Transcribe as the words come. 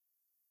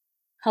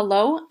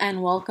Hello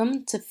and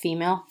welcome to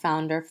Female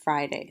Founder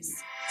Fridays.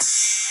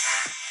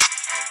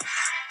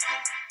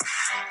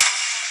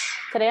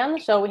 Today on the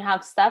show, we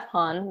have Steph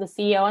Hahn, the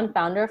CEO and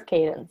founder of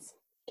Cadence.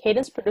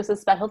 Cadence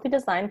produces specialty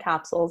design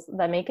capsules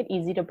that make it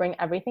easy to bring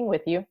everything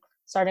with you,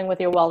 starting with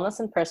your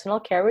wellness and personal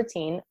care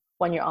routine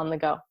when you're on the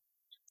go.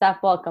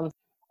 Steph, welcome.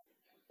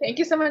 Thank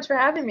you so much for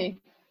having me.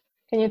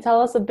 Can you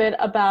tell us a bit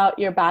about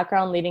your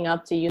background leading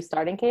up to you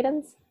starting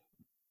Cadence?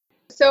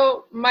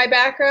 So my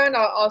background,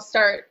 I'll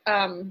start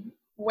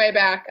way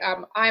back.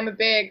 I'm a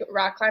big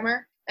rock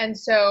climber. And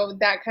so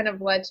that kind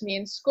of led to me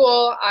in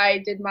school.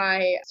 I did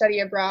my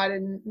study abroad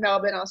in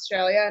Melbourne,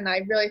 Australia, and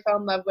I really fell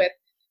in love with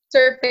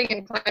surfing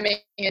and climbing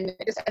and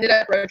just ended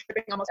up road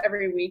tripping almost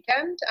every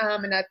weekend.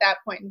 And at that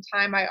point in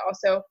time, I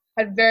also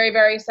had very,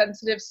 very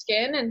sensitive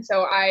skin. And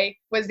so I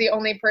was the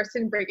only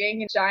person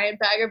bringing a giant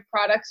bag of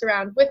products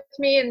around with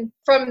me. And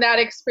from that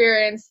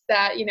experience,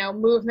 that,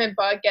 movement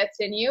bug gets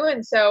in you.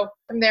 And so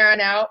from there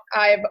on out,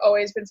 I've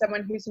always been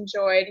someone who's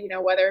enjoyed,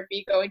 whether it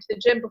be going to the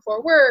gym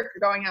before work or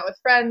going out with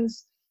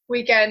friends,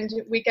 weekend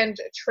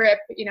trip,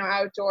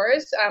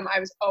 outdoors. I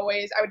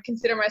would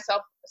consider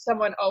myself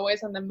someone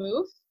always on the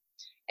move.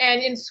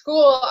 And in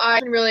school, I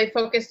really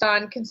focused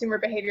on consumer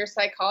behavior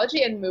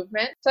psychology and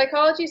movement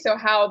psychology, so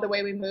how the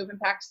way we move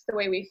impacts the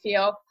way we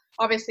feel,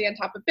 obviously on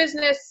top of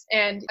business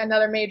and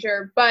another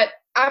major. But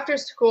after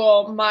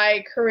school,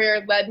 my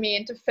career led me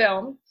into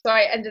film. So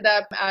I ended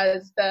up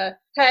as the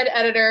head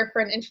editor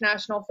for an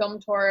international film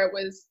tour. It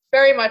was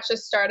very much a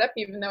startup,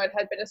 even though it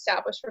had been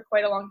established for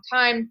quite a long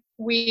time.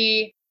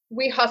 We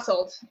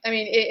hustled. I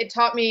mean, it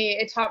taught me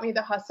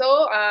the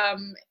hustle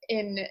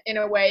in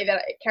a way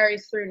that it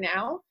carries through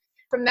now.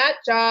 From that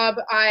job,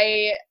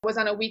 I was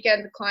on a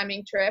weekend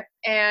climbing trip,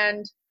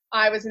 and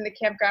I was in the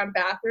campground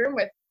bathroom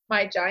with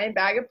my giant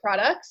bag of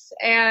products,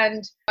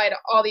 and I had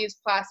all these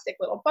plastic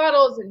little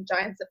bottles and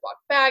giant Ziploc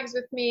bags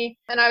with me,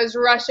 and I was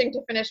rushing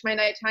to finish my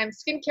nighttime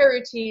skincare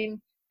routine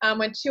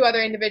when two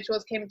other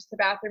individuals came into the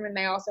bathroom, and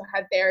they also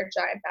had their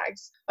giant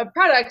bags of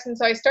products. And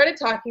so I started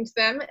talking to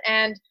them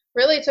and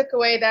really took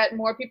away that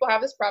more people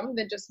have this problem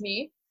than just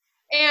me.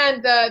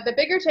 And the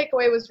bigger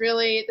takeaway was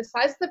really the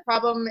size of the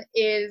problem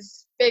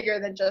is bigger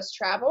than just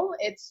travel,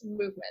 it's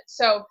movement.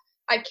 So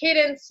at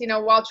Cadence,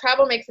 while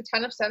travel makes a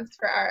ton of sense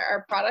for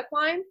our product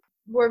line,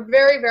 we're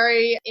very,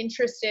 very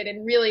interested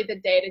in really the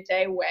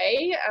day-to-day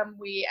way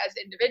we as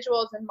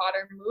individuals and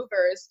modern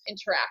movers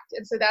interact.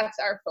 And so that's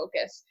our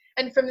focus.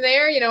 And from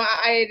there,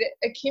 I'd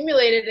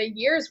accumulated a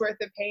year's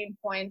worth of pain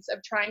points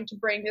of trying to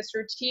bring this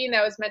routine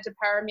that was meant to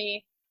power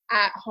me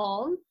at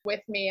home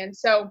with me. And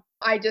so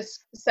I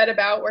just set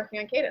about working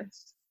on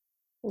Cadence.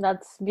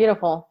 That's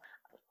beautiful.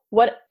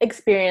 What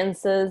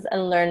experiences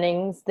and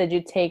learnings did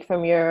you take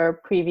from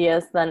your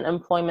previous then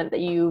employment that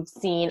you've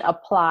seen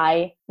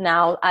apply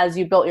now as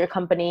you built your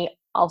company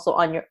also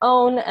on your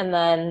own, and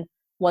then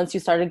once you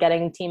started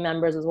getting team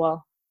members as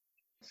well?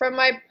 From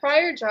my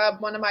prior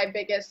job, one of my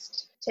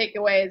biggest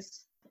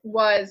takeaways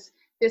was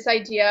this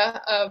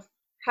idea of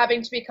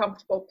having to be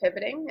comfortable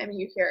pivoting. I mean,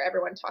 you hear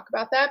everyone talk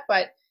about that,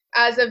 but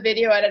as a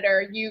video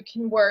editor, you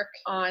can work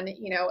on,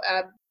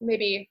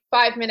 maybe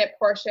 5-minute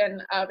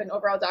portion of an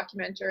overall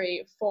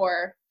documentary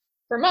for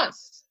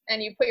months.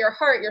 And you put your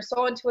heart, your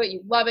soul into it.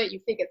 You love it. You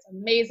think it's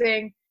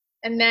amazing.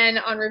 And then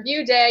on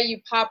review day, you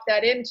pop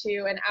that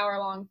into an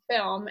hour-long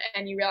film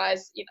and you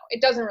realize,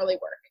 it doesn't really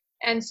work.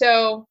 And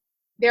so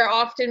there are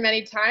often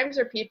many times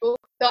where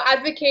they'll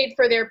advocate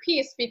for their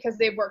piece because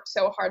they've worked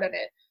so hard on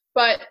it.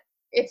 But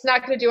it's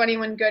not going to do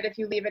anyone good if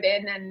you leave it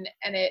in and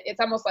it's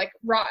almost like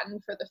rotten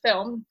for the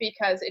film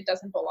because it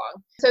doesn't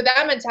belong. So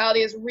that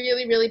mentality has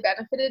really, really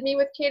benefited me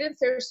with Cadence.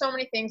 There are so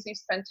many things we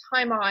spent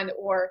time on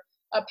or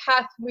a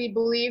path we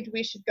believed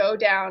we should go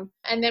down.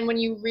 And then when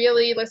you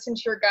really listen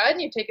to your gut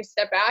and you take a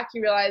step back,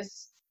 you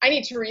realize I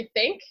need to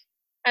rethink.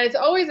 And it's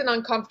always an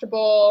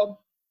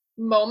uncomfortable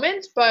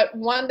moment, but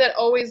one that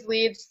always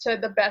leads to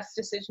the best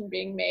decision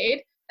being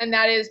made. And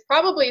that is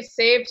probably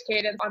saved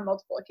Cadence on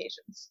multiple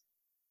occasions.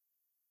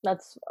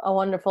 That's a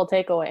wonderful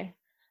takeaway.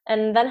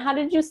 And then how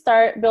did you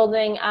start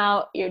building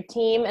out your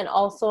team and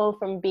also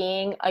from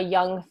being a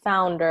young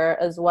founder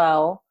as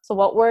well? So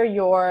what were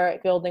your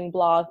building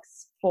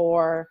blocks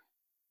for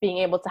being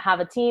able to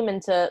have a team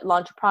and to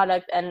launch a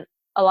product and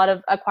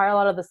acquire a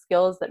lot of the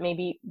skills that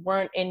maybe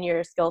weren't in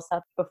your skill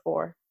set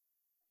before?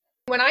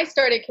 When I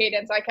started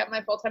Cadence, I kept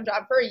my full-time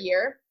job for a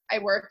year. I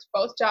worked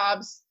both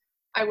jobs.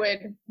 I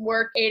would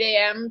work 8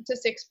 a.m. to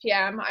 6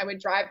 p.m. I would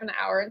drive an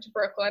hour into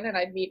Brooklyn and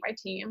I'd meet my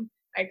team.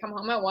 I'd come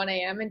home at 1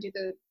 a.m. and do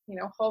the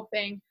whole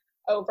thing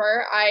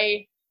over.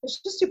 I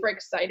was just super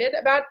excited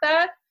about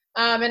that.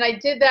 And I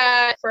did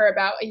that for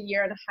about a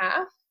year and a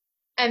half.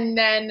 And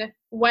then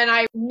when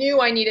I knew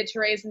I needed to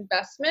raise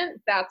investment,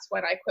 that's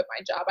when I quit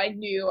my job. I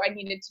knew I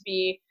needed to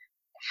be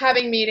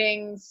having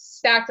meetings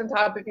stacked on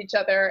top of each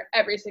other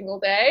every single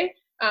day.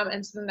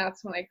 And so then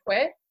that's when I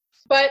quit.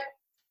 But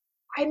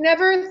I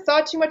never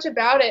thought too much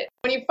about it.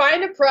 When you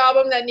find a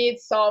problem that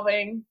needs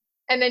solving,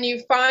 and then you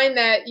find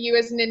that you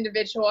as an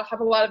individual have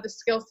a lot of the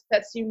skill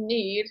sets you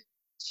need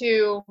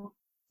to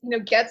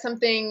get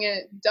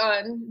something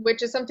done,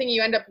 which is something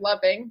you end up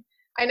loving.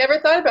 I never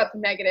thought about the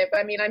negative.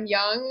 I mean, I'm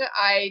young.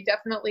 I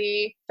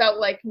definitely felt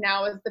like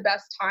now is the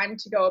best time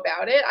to go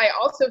about it. I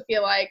also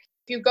feel like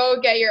if you go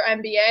get your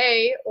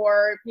MBA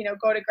or,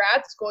 go to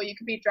grad school, you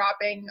could be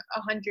dropping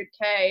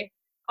 100K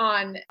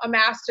on a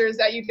master's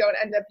that you don't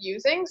end up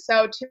using.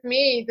 So to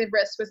me, the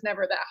risk was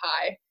never that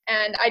high.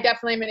 And I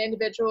definitely am an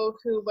individual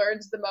who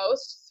learns the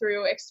most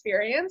through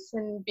experience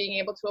and being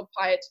able to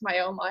apply it to my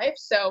own life.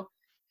 So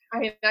I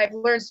mean, I've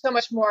learned so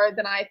much more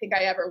than I think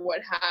I ever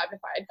would have if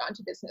I had gone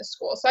to business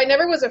school. So I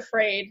never was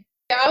afraid.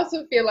 I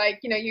also feel like,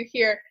 you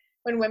hear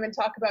when women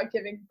talk about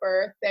giving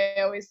birth, they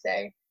always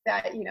say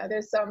that,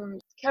 there's some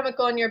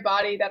chemical in your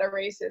body that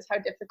erases how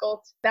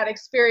difficult that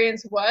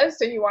experience was.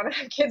 So you want to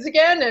have kids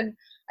again. And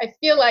I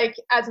feel like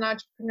as an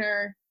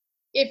entrepreneur,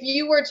 if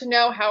you were to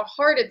know how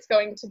hard it's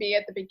going to be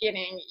at the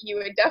beginning, you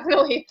would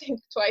definitely think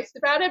twice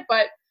about it.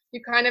 But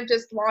you kind of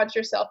just launch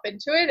yourself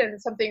into it,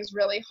 and something's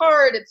really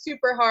hard, it's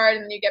super hard,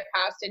 and then you get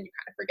past it and you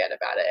kind of forget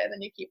about it, and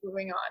then you keep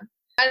moving on.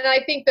 And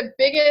I think the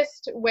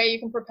biggest way you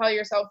can propel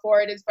yourself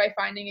forward is by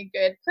finding a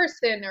good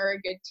person or a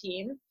good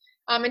team.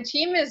 And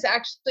team is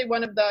actually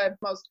one of the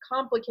most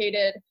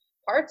complicated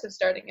parts of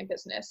starting a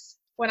business.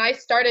 When I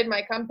started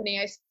my company,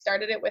 I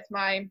started it with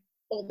my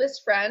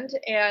oldest friend,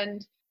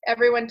 and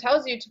everyone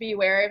tells you to be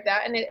aware of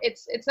that. And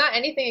it's not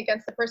anything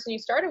against the person you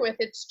started with.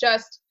 It's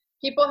just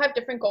people have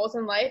different goals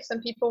in life.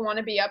 Some people want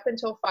to be up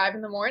until 5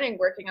 a.m.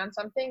 working on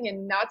something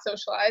and not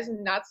socialize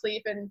and not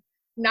sleep and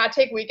not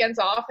take weekends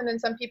off. And then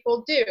some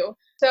people do.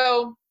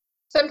 So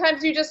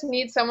sometimes you just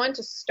need someone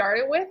to start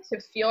it with, to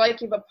feel like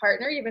you have a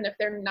partner, even if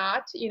they're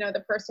not,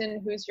 the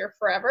person who's your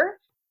forever.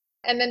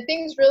 And then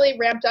things really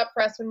ramped up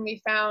for us when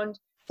we found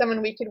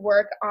someone we could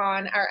work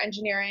on our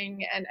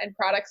engineering and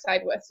product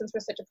side with, since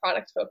we're such a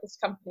product focused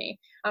company.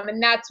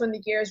 And that's when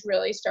the gears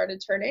really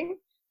started turning.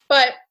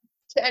 But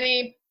to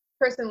any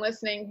person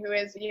listening who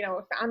is, a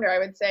founder, I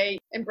would say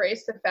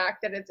embrace the fact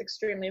that it's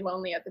extremely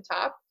lonely at the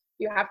top.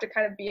 You have to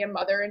kind of be a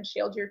mother and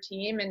shield your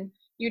team, and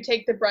you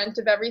take the brunt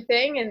of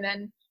everything. And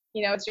then,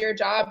 it's your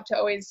job to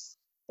always,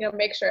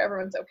 make sure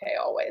everyone's okay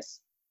always.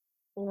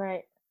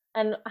 Right.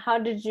 And how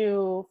did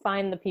you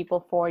find the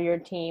people for your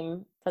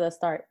team for the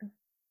start?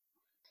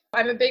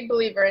 I'm a big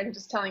believer in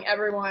just telling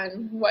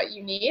everyone what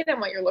you need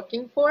and what you're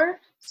looking for.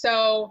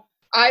 So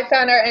I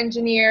found our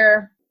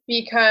engineer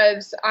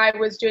because I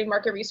was doing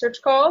market research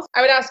calls.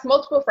 I would ask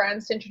multiple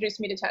friends to introduce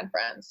me to 10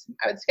 friends.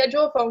 I would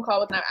schedule a phone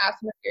call with them and ask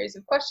them a series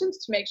of questions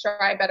to make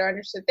sure I better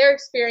understood their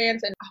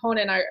experience and hone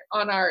in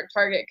on our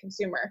target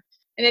consumer.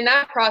 And in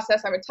that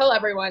process, I would tell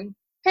everyone,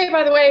 hey,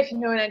 by the way, if you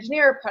know an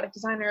engineer or product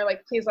designer,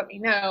 please let me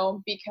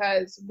know,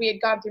 because we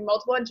had gone through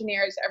multiple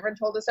engineers. Everyone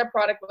told us our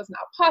product was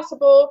not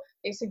possible.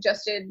 They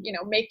suggested,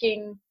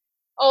 making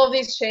all of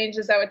these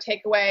changes that would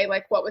take away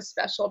what was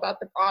special about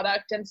the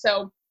product. And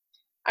so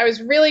I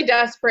was really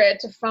desperate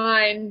to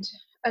find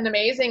an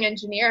amazing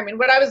engineer. I mean,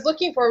 what I was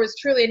looking for was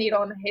truly a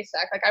needle in a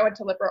haystack. I went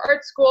to liberal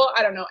arts school.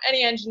 I don't know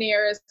any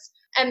engineers.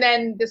 And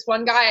then this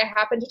one guy I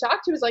happened to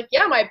talk to was like,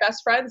 yeah, my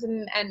best friend's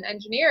an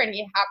engineer. And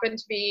he happened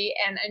to be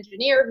an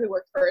engineer who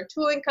worked for a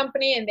tooling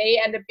company, and they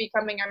ended up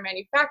becoming our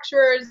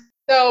manufacturers.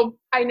 So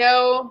I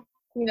know,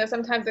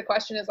 sometimes the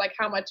question is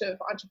how much of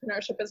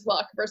entrepreneurship is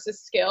luck versus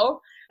skill.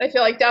 I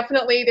feel like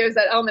definitely there's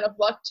that element of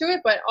luck to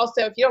it, but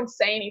also if you don't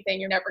say anything,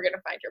 you're never going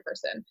to find your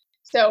person.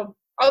 So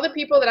all the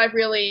people that I've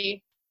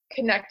really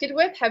connected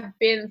with have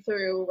been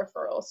through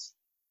referrals.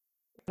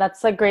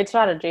 That's a great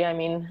strategy. I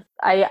mean,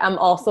 I am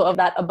also of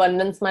that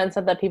abundance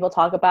mindset that people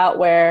talk about,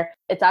 where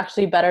it's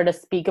actually better to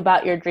speak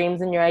about your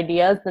dreams and your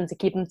ideas than to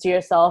keep them to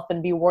yourself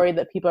and be worried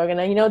that people are going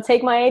to,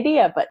 take my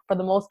idea. But for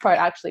the most part,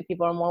 actually,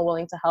 people are more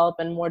willing to help,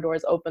 and more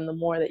doors open the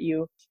more that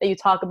you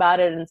talk about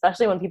it. And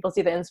especially when people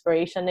see the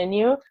inspiration in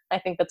you, I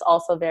think that's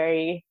also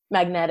very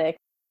magnetic.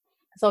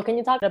 So can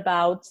you talk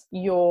about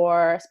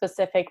your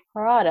specific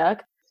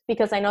product?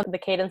 Because I know the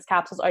Cadence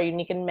capsules are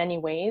unique in many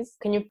ways.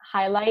 Can you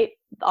highlight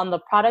on the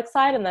product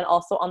side and then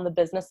also on the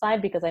business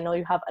side? Because I know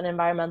you have an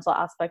environmental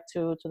aspect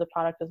to the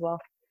product as well.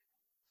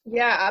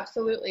 Yeah,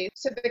 absolutely.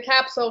 So the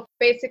capsule,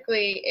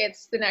 basically,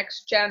 it's the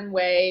next gen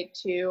way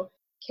to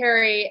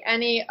carry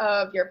any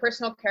of your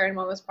personal care and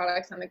wellness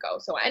products on the go.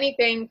 So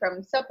anything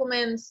from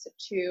supplements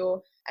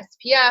to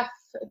SPF,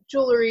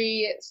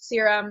 jewelry,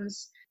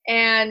 serums,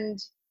 and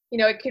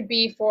it could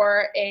be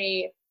for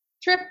a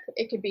trip,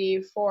 it could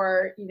be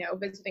for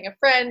visiting a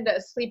friend, a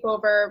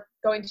sleepover,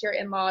 going to your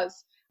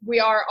in-laws.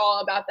 We are all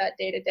about that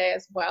day-to-day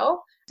as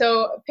well.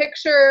 So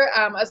picture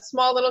a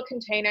small little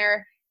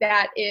container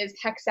that is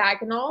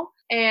hexagonal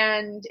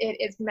and it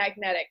is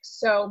magnetic,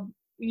 so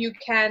you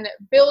can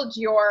build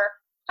your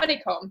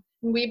honeycomb.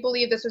 We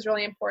believe this was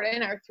really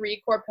important. Our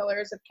 3 core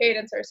pillars of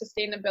Cadence are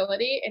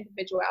sustainability,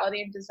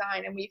 individuality, and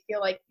design, and we feel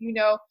like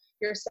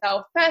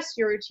yourself best.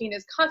 Your routine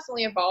is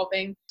constantly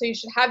evolving, so you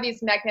should have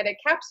these magnetic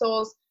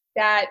capsules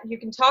that you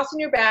can toss in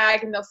your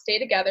bag and they'll stay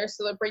together,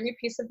 so they'll bring you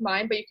peace of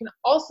mind, but you can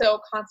also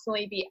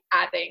constantly be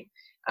adding.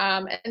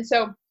 And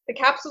so the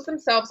capsules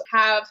themselves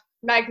have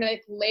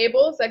magnetic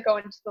labels that go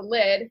into the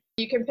lid.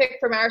 You can pick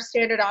from our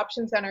standard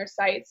options on our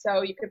site.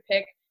 So you could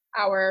pick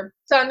our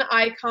sun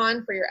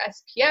icon for your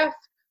SPF,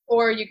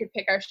 or you could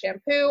pick our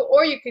shampoo,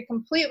 or you could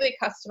completely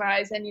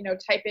customize and,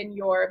 type in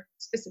your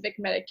specific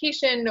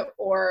medication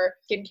or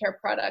skincare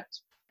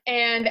product.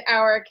 And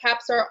our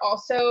caps are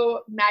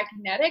also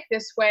magnetic.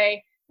 This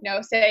way,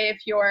 say if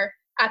you're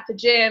at the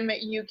gym,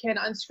 you can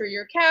unscrew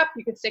your cap,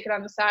 you could stick it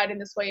on the side, and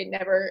this way it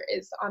never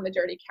is on the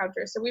dirty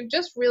counter. So we've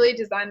just really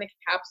designed the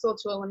capsule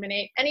to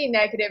eliminate any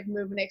negative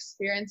movement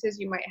experiences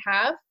you might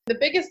have. The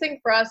biggest thing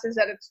for us is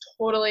that it's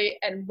totally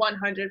and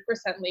 100%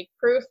 leak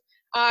proof.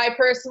 I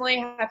personally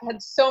have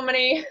had so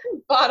many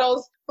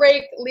bottles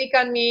leak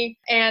on me,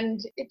 and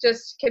it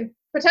just can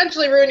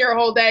potentially ruin your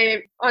whole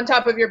day on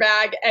top of your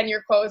bag and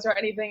your clothes or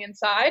anything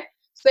inside.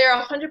 So they're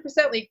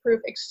 100% leak proof,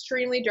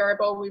 extremely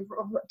durable. We've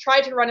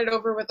tried to run it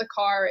over with the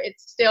car. It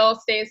still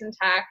stays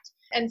intact.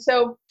 And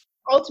so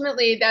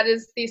ultimately, that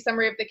is the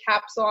summary of the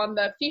capsule on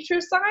the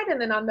features side.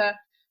 And then on the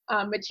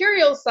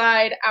materials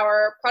side,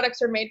 our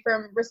products are made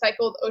from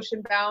recycled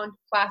ocean-bound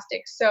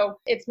plastics. So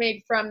it's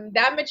made from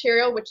that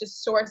material, which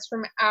is sourced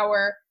from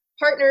our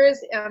partners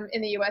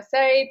in the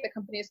USA. The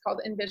company is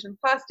called Envision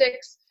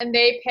Plastics, and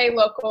they pay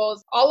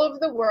locals all over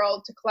the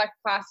world to collect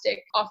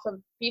plastic off of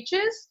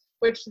beaches,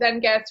 which then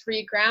gets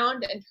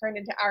reground and turned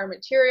into our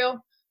material.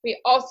 We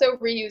also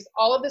reuse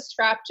all of the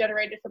scrap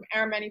generated from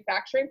our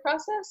manufacturing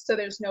process, so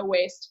there's no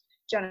waste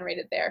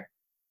generated there.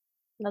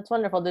 That's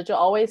wonderful. Did you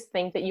always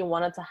think that you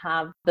wanted to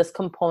have this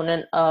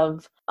component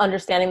of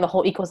understanding the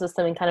whole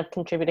ecosystem and kind of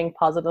contributing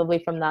positively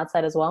from that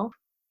side as well?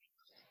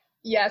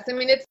 Yes, I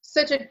mean, it's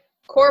such a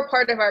core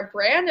part of our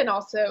brand, and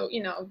also,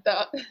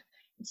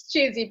 it's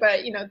cheesy, but,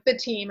 the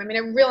team. I mean,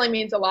 it really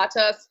means a lot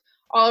to us.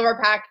 All of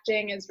our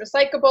packaging is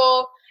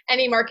recyclable.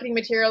 Any marketing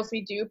materials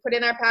we do put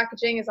in our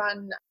packaging is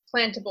on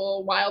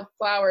plantable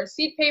wildflower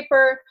seed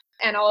paper,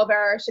 and all of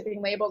our shipping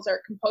labels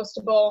are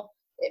compostable.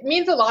 It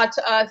means a lot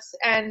to us,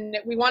 and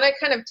we want to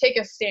kind of take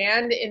a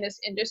stand in this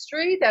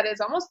industry that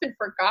has almost been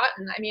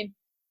forgotten. I mean,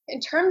 in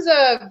terms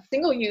of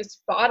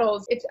single-use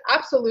bottles, it's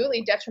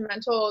absolutely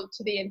detrimental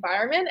to the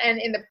environment, and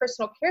in the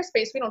personal care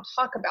space, we don't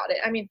talk about it.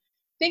 I mean,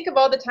 think of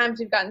all the times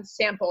we've gotten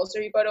samples,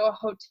 or you go to a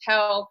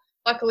hotel.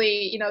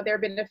 Luckily, there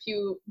have been a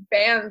few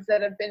bans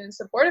that have been in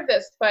support of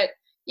this, but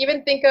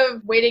even think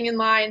of waiting in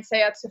line,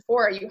 say at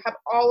Sephora, you have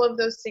all of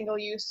those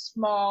single-use,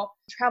 small,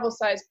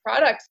 travel-sized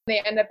products. They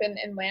end up in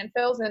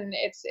landfills, and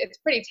it's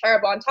pretty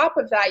terrible. On top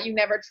of that, you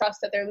never trust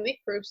that they're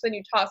leak-proof, so then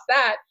you toss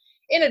that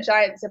in a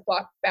giant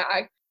Ziploc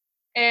bag.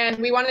 And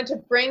we wanted to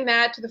bring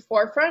that to the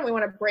forefront. We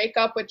want to break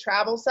up with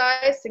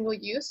travel-size,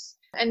 single-use,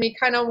 and we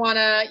kind of want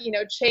to,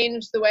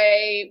 change the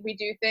way we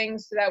do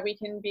things so that we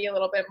can be a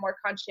little bit more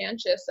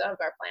conscientious of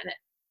our planet.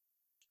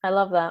 I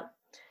love that.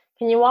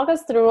 Can you walk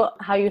us through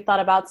how you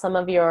thought about some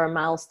of your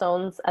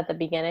milestones at the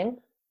beginning?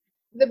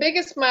 The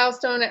biggest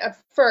milestone at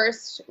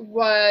first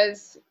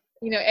was,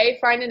 A,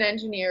 find an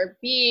engineer,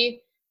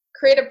 B,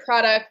 create a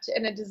product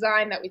and a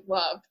design that we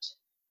loved.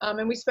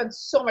 And we spent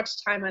so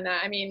much time on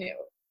that. I mean,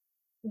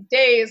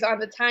 days on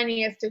the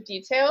tiniest of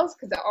details,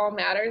 because it all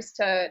matters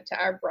to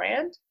our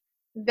brand.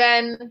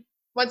 Then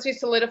once we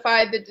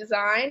solidified the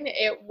design,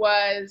 it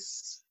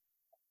was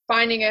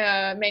finding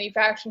a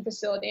manufacturing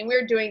facility, and we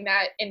were doing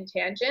that in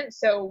tangent.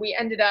 So we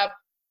ended up,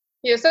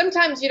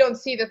 sometimes you don't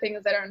see the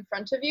things that are in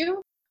front of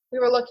you. We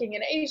were looking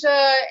in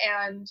Asia,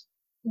 and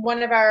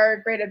one of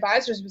our great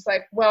advisors was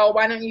like, well,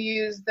 why don't you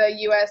use the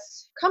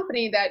US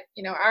company that,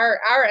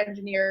 our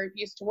engineer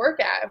used to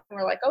work at? And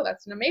we're like, oh,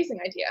 that's an amazing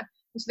idea.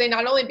 And so they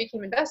not only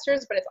became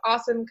investors, but it's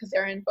awesome because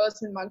they're in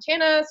Bozeman,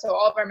 Montana. So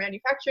all of our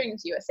manufacturing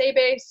is USA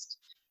based.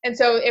 And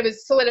so it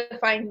was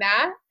solidifying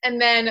that.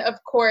 And then, of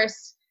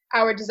course,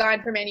 our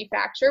design for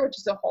manufacture, which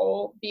is a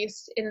whole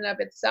beast in and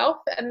of itself.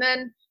 And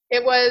then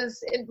it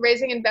was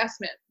raising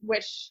investment,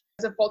 which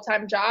is a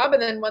full-time job.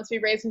 And then once we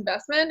raise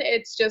investment,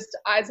 it's just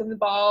eyes on the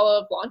ball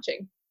of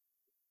launching.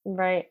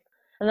 Right.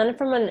 And then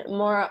from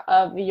more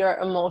of your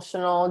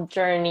emotional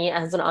journey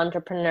as an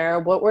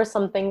entrepreneur, what were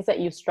some things that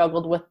you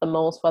struggled with the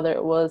most, whether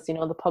it was,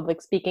 the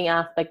public speaking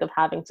aspect of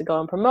having to go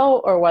and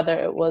promote, or whether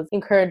it was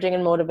encouraging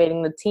and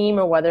motivating the team,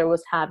 or whether it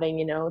was having,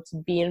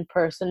 to be in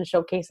person,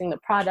 showcasing the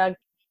product?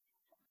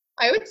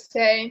 I would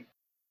say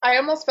I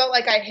almost felt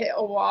like I hit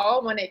a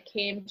wall when it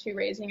came to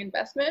raising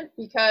investment,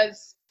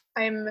 because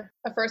I'm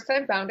a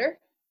first-time founder,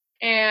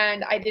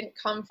 and I didn't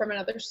come from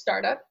another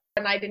startup,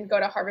 and I didn't go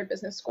to Harvard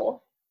Business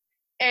School.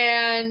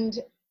 And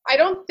I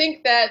don't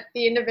think that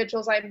the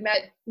individuals I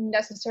met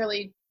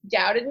necessarily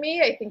doubted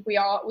me. I think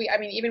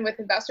even with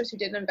investors who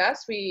didn't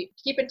invest, we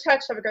keep in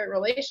touch, have a great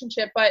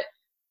relationship. But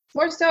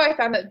more so, I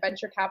found that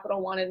venture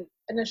capital wanted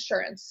an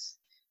assurance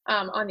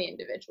on the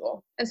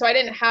individual. And so I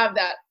didn't have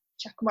that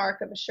check mark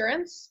of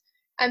assurance.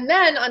 And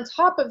then on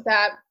top of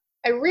that,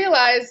 I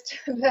realized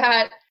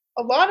that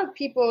a lot of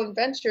people in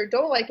venture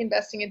don't like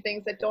investing in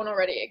things that don't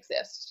already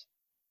exist.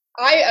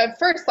 I at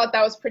first thought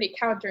that was pretty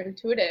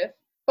counterintuitive.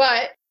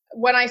 But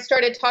when I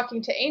started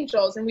talking to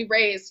angels, and we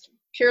raised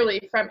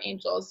purely from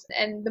angels,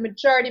 and the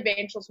majority of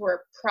angels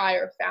were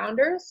prior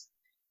founders,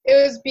 It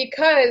was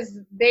because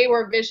they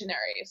were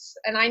visionaries,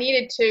 and I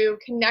needed to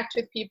connect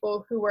with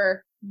people who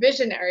were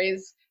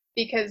visionaries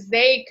because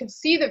they could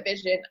see the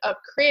vision of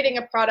creating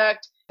a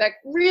product that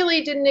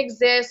really didn't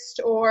exist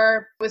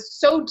or was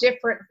so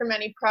different from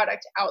any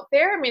product out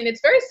there. I mean,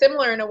 it's very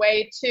similar in a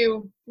way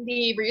to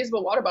the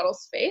reusable water bottle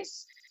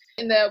space.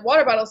 In the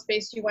water bottle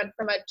space, you went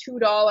from a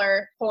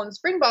 $2 Poland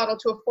Spring bottle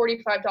to a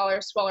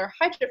 $45 Sweller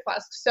Hydro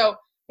Flask. So,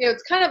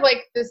 it's kind of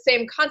like the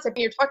same concept.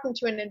 You're talking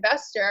to an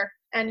investor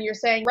and you're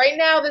saying, right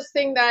now, this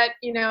thing that,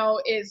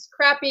 is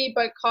crappy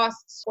but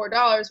costs $4,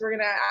 we're going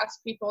to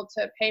ask people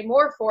to pay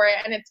more for it,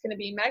 and it's going to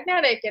be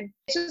magnetic. And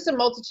it's just a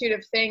multitude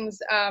of things.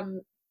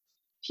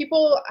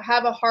 People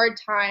have a hard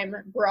time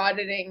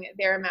broadening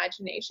their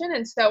imagination.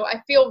 And so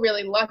I feel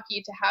really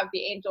lucky to have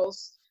the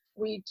angels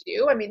we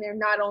do. I mean, they're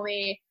not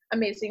only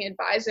amazing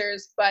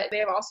advisors, but they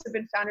have also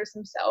been founders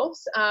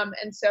themselves.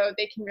 And so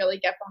they can really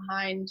get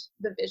behind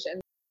the vision.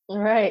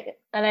 Right.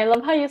 And I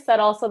love how you said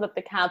also that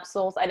the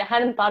capsules, I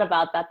hadn't thought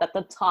about that, at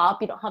the top,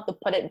 you don't have to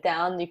put it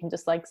down. You can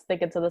just like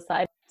stick it to the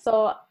side.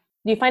 So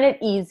do you find it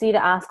easy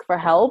to ask for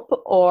help,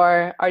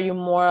 or are you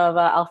more of a,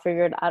 I'll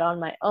figure it out on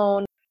my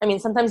own? I mean,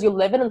 sometimes you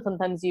live it and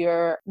sometimes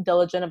you're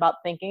diligent about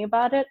thinking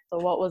about it. So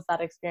what was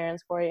that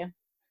experience for you?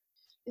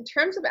 In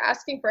terms of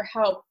asking for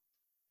help,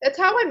 that's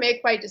how I make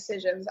my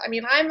decisions. I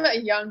mean, I'm a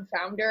young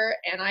founder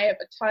and I have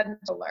a ton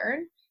to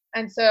learn.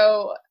 And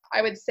so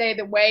I would say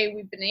the way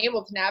we've been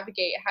able to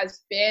navigate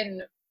has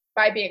been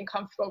by being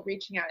comfortable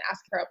reaching out and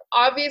asking for help.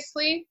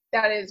 Obviously,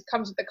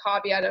 comes with the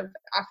caveat of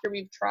after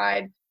we've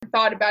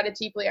thought about it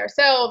deeply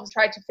ourselves,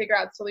 tried to figure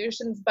out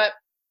solutions. But at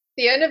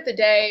the end of the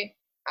day,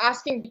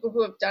 asking people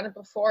who have done it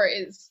before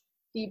is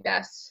the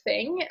best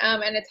thing.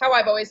 And it's how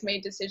I've always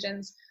made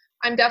decisions.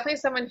 I'm definitely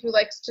someone who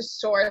likes to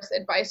source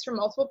advice from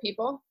multiple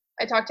people.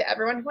 I talk to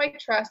everyone who I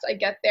trust. I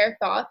get their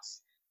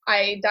thoughts.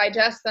 I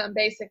digest them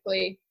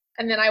basically.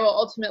 And then I will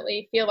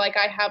ultimately feel like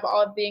I have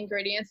all of the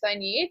ingredients I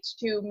need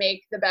to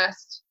make the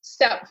best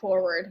step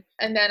forward.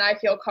 And then I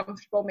feel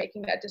comfortable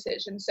making that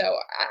decision. So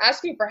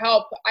asking for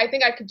help, I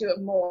think I could do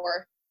it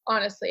more.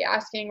 Honestly,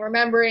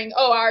 remembering,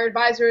 our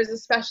advisor is a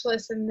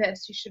specialist in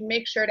this. You should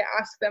make sure to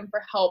ask them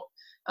for help,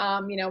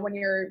 when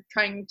you're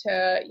trying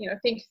to,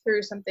 think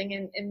through something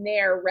in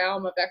their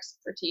realm of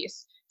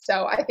expertise.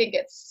 So I think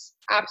it's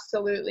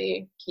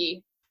absolutely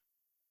key.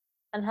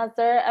 And has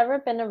there ever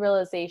been a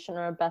realization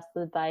or a best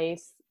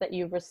advice that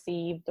you've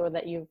received or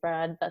that you've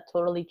read that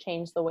totally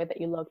changed the way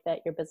that you looked at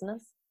your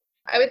business?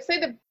 I would say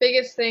the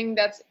biggest thing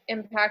that's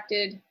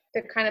impacted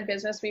the kind of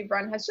business we've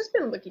run has just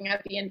been looking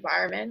at the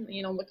environment,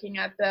 looking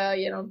at the,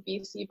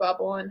 VC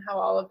bubble and how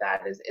all of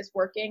that is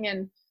working,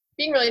 and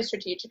being really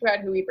strategic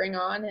about who we bring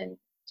on and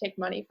take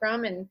money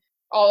from and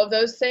all of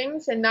those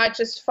things, and not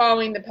just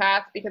following the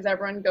path because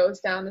everyone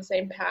goes down the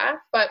same path.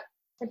 But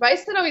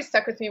advice that always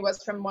stuck with me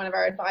was from one of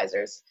our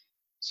advisors.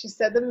 She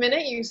said, the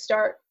minute you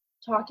start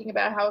talking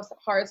about how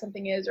hard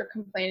something is or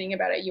complaining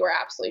about it, you are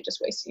absolutely just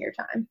wasting your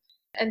time.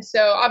 And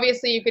so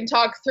obviously you can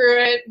talk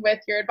through it with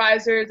your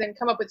advisors and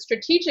come up with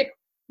strategic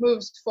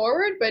moves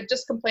forward, but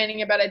just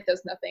complaining about it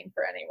does nothing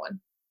for anyone.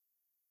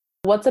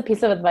 What's a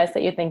piece of advice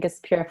that you think is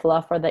pure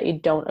fluff or that you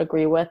don't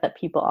agree with that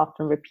people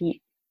often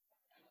repeat?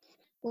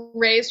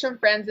 Raised from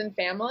friends and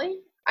family.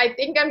 I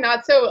think I'm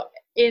not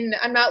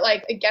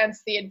like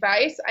against the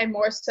advice. I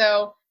more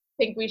so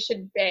think we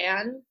should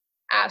ban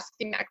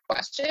asking that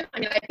question. I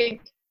mean, I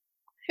think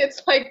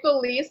it's like the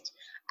least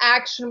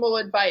actionable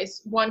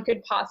advice one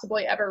could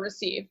possibly ever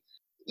receive.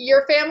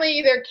 Your family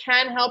either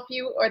can help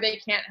you or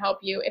they can't help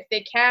you. If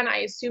they can, I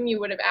assume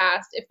you would have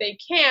asked. If they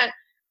can't,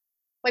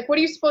 like, what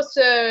are you supposed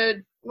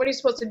to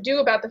do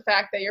about the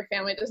fact that your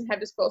family doesn't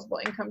have disposable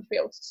income to be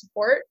able to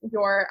support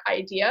your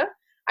idea?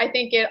 I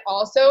think it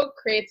also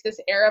creates this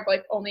air of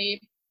like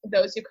only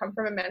those who come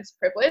from immense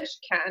privilege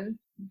can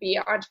be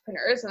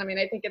entrepreneurs. And I mean,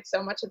 I think it's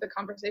so much of the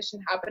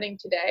conversation happening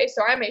today.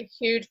 So I'm a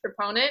huge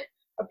proponent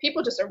of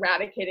people just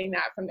eradicating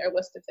that from their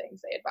list of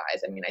things they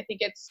advise. I mean, I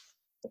think it's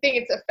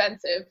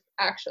offensive,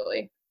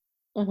 actually.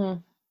 Mm-hmm.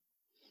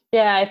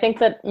 Yeah, I think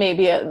that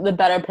maybe the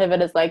better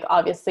pivot is like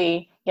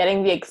obviously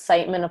getting the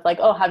excitement of like,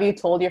 oh, have you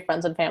told your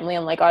friends and family,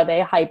 and like, are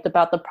they hyped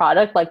about the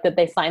product? Like, did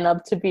they sign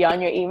up to be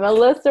on your email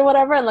list or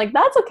whatever? And like,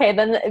 that's okay.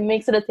 Then it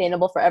makes it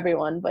attainable for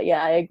everyone. But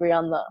yeah, I agree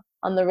on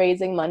the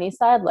raising money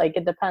side. Like,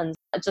 it depends.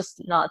 It's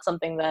just not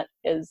something that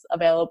is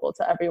available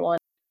to everyone.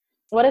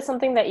 What is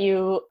something that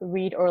you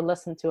read or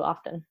listen to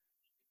often?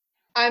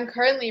 I'm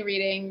currently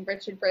reading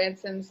Richard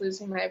Branson's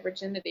Losing My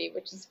Virginity,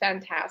 which is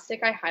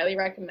fantastic. I highly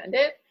recommend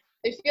it.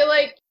 I feel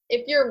like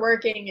if you're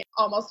working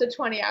almost a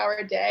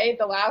 20-hour day,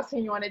 the last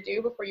thing you want to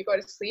do before you go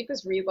to sleep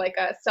is read like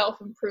a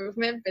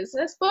self-improvement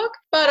business book.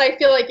 But I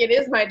feel like it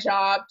is my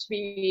job to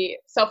be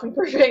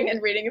self-improving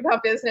and reading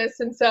about business.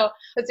 And so I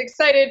was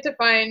excited to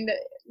find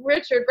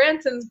Richard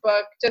Branson's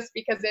book just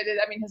because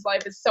his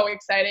life is so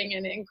exciting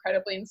and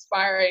incredibly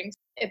inspiring.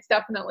 It's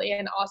definitely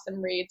an awesome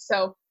read.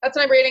 So that's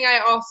what I'm reading. I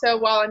also,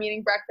 while I'm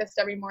eating breakfast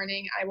every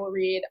morning, I will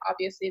read,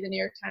 obviously, the New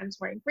York Times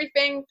Morning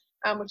Briefing,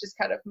 which is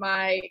kind of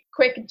my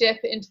quick dip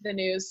into the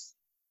news.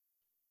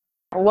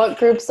 What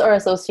groups or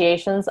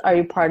associations are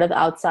you part of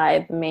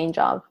outside the main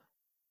job?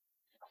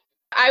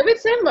 I would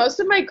say most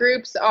of my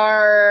groups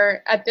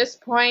are, at this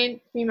point,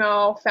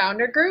 female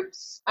founder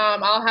groups.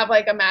 I'll have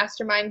like a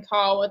mastermind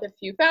call with a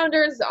few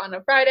founders on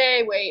a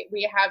Friday.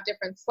 We have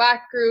different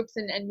Slack groups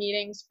and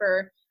meetings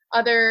for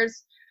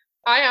others.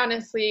 I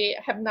honestly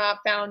have not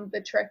found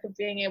the trick of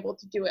being able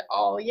to do it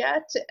all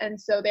yet. And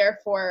so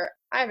therefore,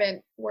 I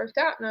haven't worked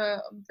out in a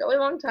really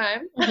long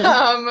time.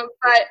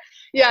 But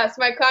yes,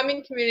 my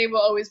climbing community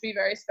will always be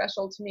very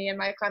special to me and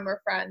my climber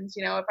friends.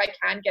 You know, if I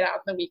can get out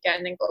on the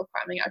weekend and go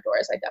climbing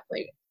outdoors, I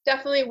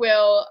definitely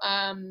will.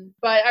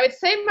 But I would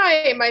say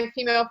my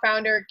female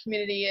founder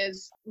community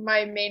is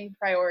my main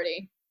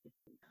priority.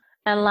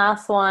 And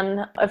last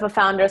one, if a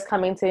founder is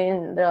coming to you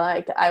and they're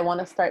like, I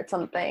want to start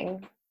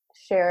something,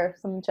 share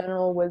some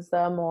general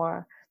wisdom,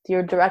 or do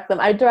you direct them?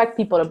 I direct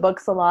people to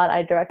books a lot.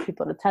 I direct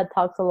people to TED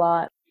Talks a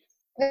lot.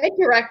 I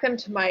direct them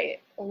to my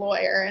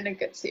lawyer and a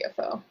good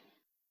CFO.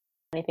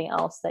 Anything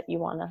else that you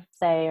want to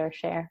say or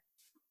share?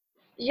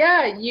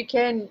 Yeah, you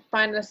can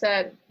find us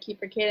at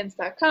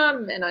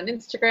keepyourcadence.com and on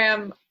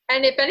Instagram.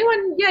 And if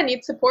anyone,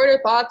 needs support or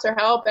thoughts or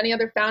help, any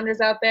other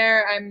founders out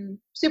there, I'm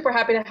super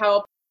happy to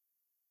help.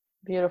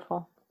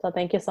 Beautiful. So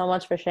thank you so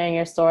much for sharing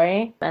your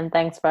story. And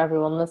thanks for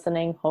everyone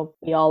listening. Hope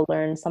we all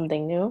learned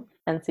something new,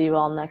 and see you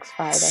all next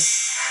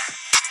Friday.